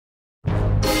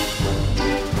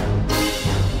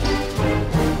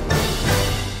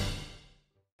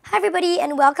Hi everybody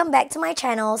and welcome back to my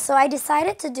channel. So I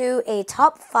decided to do a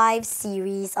top 5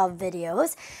 series of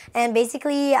videos, and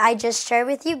basically I just share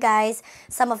with you guys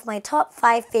some of my top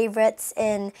 5 favorites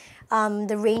in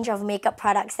the range of makeup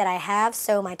products that I have.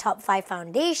 So my top 5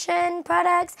 foundation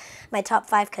products, my top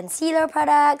 5 concealer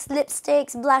products,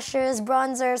 lipsticks, blushers,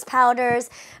 bronzers, powders,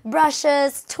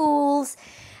 brushes, tools,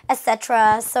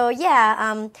 etc. So yeah,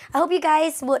 I hope you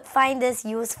guys would find this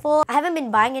useful. I haven't been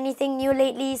buying anything new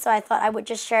lately, so I thought I would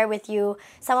just share with you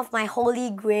some of my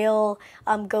holy grail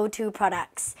go-to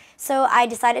products. So I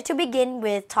decided to begin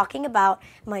with talking about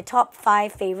my top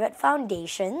 5 favorite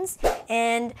foundations.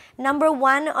 And number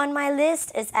 1 on my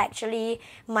list is actually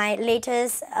my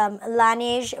latest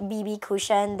Laniege BB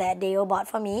cushion that Deo bought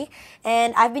for me.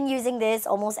 And I've been using this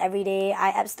almost every day. I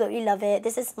absolutely love it.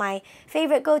 This is my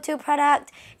favorite go-to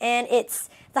product. And it's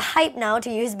the hype now to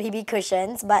use BB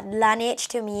cushions, but Laniege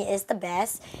to me is the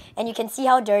best. And you can see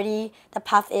how dirty the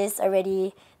puff is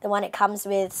already, the one it comes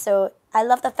with. So I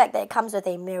love the fact that it comes with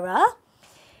a mirror.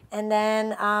 And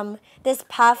then this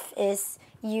puff is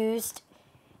used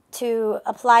to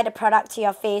apply the product to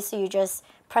your face. So you just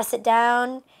press it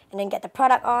down and then get the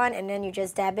product on, and then you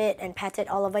just dab it and pat it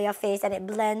all over your face, and it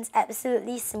blends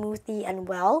absolutely smoothly and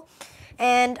well.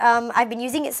 And I've been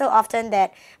using it so often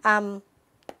that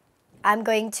I'm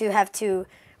going to have to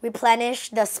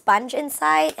replenish the sponge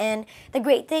inside. And the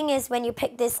great thing is when you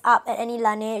pick this up at any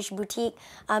Laniege boutique,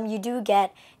 you do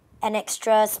get an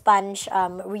extra sponge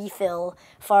refill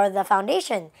for the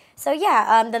foundation. So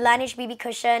yeah, the Laniege BB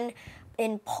cushion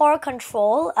in pore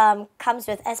control comes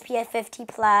with SPF 50+,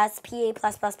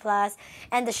 PA+++,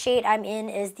 and the shade I'm in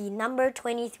is the number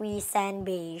 23 Sand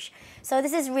Beige. So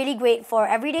this is really great for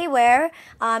everyday wear.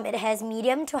 It has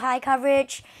medium to high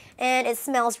coverage, and it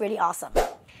smells really awesome.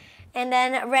 And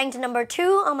then ranked number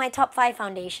 2 on my top 5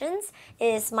 foundations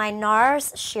is my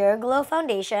NARS Sheer Glow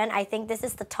Foundation. I think this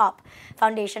is the top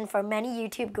foundation for many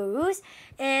YouTube gurus.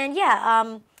 And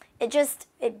yeah,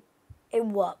 it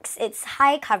works. It's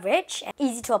high coverage,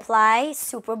 easy to apply,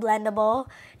 super blendable,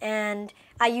 and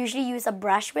I usually use a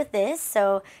brush with this,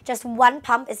 so just one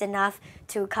pump is enough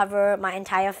to cover my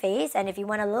entire face. And if you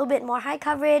want a little bit more high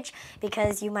coverage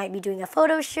because you might be doing a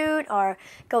photo shoot or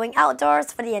going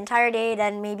outdoors for the entire day,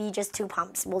 then maybe just 2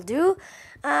 pumps will do.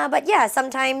 But yeah,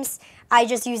 sometimes I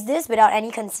just use this without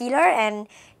any concealer, and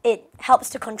it helps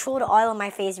to control the oil on my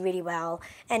face really well.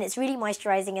 And it's really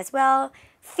moisturizing as well.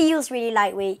 Feels really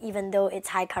lightweight even though it's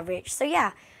high coverage. So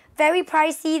yeah, very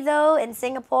pricey though in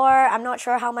Singapore. I'm not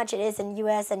sure how much it is in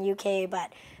US and UK,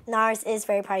 but NARS is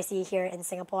very pricey here in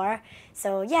Singapore.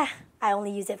 So yeah, I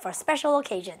only use it for special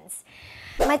occasions.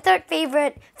 My third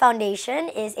favorite foundation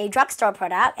is a drugstore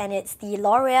product, and it's the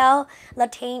L'Oreal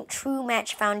Teint True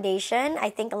Match Foundation. I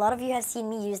think a lot of you have seen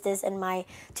me use this in my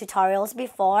tutorials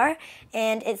before,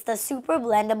 and it's the super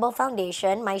blendable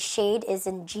foundation. My shade is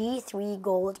in G3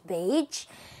 Gold Beige,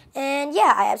 and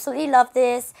yeah, I absolutely love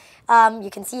this. You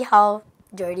can see how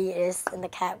dirty it is in the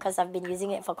cap because I've been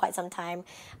using it for quite some time.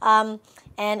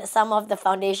 And some of the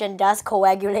foundation does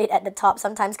coagulate at the top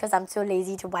sometimes because I'm too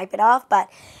lazy to wipe it off. But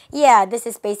yeah, this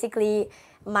is basically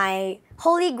my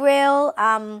holy grail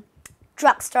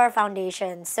drugstore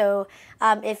foundation. So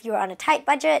if you're on a tight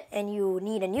budget and you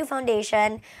need a new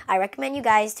foundation, I recommend you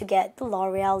guys to get the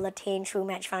L'Oreal Teint True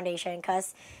Match Foundation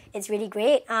because it's really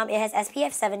great. It has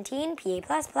SPF 17,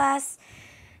 PA++,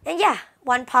 and yeah,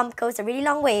 one pump goes a really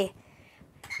long way.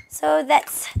 So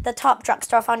that's the top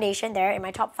drugstore foundation there in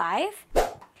my top 5.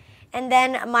 And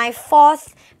then my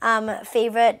fourth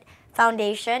favorite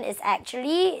foundation is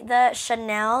actually the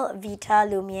Chanel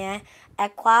Vitalumiere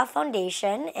Aqua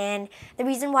foundation. And the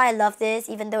reason why I love this,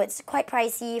 even though it's quite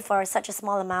pricey for such a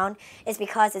small amount, is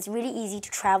because it's really easy to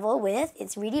travel with.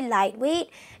 It's really lightweight.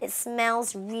 It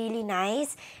smells really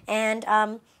nice. And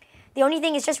the only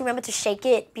thing is just remember to shake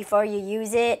it before you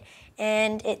use it.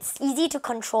 And it's easy to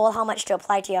control how much to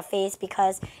apply to your face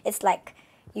because it's like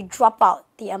you drop out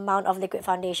the amount of liquid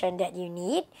foundation that you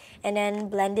need and then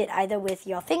blend it either with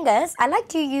your fingers. I like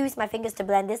to use my fingers to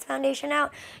blend this foundation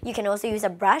out. You can also use a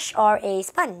brush or a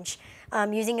sponge.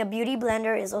 Using a beauty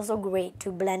blender is also great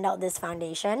to blend out this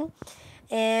foundation.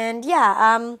 And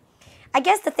yeah, I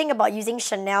guess the thing about using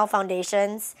Chanel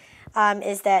foundations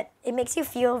is that it makes you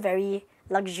feel very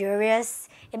luxurious.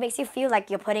 It makes you feel like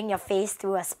you're putting your face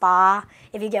through a spa,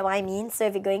 if you get what I mean. So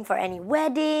if you're going for any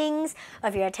weddings, or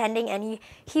if you're attending any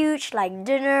huge like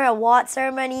dinner, award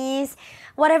ceremonies,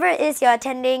 whatever it is you're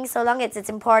attending, so long as it's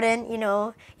important, you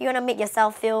know, you want to make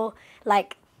yourself feel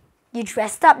like you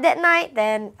dressed up that night,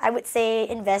 then I would say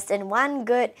invest in one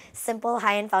good, simple,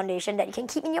 high-end foundation that you can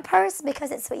keep in your purse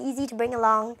because it's so easy to bring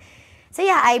along. So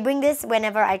yeah, I bring this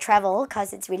whenever I travel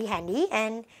because it's really handy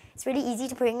and it's really easy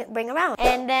to bring around.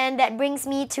 And then that brings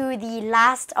me to the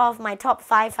last of my top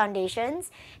 5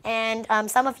 foundations. And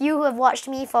some of you who have watched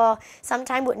me for some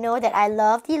time would know that I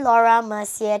love the Laura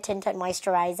Mercier Tinted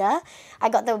Moisturizer. I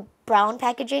got the brown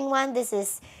packaging one. This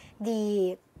is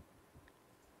the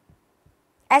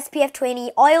SPF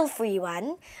 20 oil-free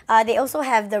one. They also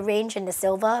have the range in the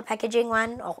silver packaging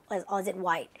one, or is it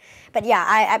white? But yeah,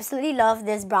 I absolutely love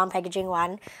this brown packaging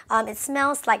one. It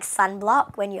smells like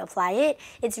sunblock when you apply it.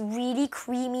 It's really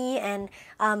creamy and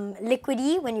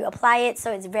liquidy when you apply it,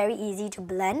 so it's very easy to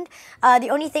blend. The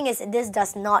only thing is this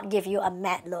does not give you a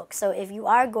matte look. So if you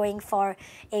are going for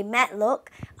a matte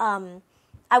look,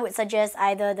 I would suggest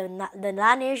either the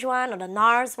Laniege one or the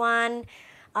NARS one.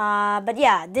 But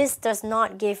yeah, this does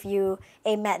not give you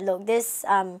a matte look. This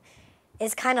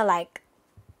is kind of like,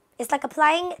 it's like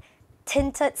applying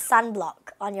tinted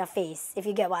sunblock on your face, if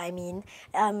you get what I mean.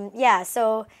 Yeah,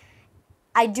 so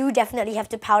I do definitely have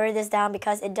to powder this down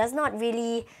because it does not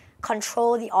really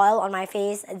control the oil on my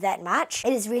face that much.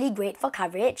 It is really great for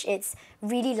coverage. It's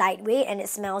really lightweight and it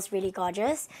smells really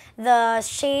gorgeous. The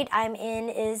shade I'm in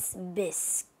is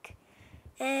Bisque.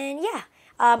 And yeah.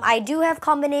 I do have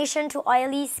combination to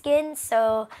oily skin,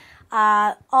 so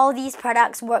all these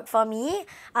products work for me.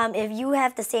 If you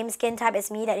have the same skin type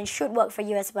as me, then it should work for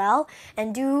you as well.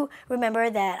 And do remember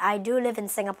that I do live in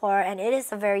Singapore and it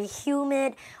is a very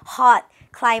humid, hot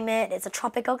climate. It's a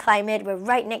tropical climate. We're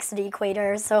right next to the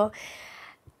equator. So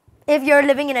if you're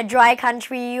living in a dry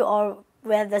country or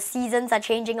where the seasons are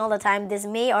changing all the time, this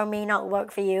may or may not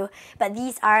work for you. But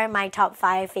these are my top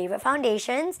 5 favorite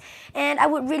foundations. And I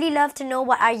would really love to know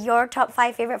what are your top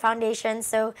 5 favorite foundations.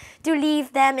 So do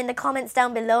leave them in the comments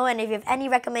down below. And if you have any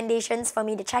recommendations for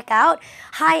me to check out,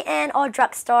 high-end or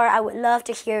drugstore, I would love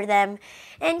to hear them.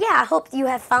 And yeah, I hope you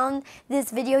have found this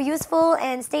video useful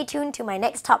and stay tuned to my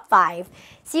next top 5.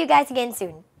 See you guys again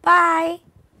soon. Bye!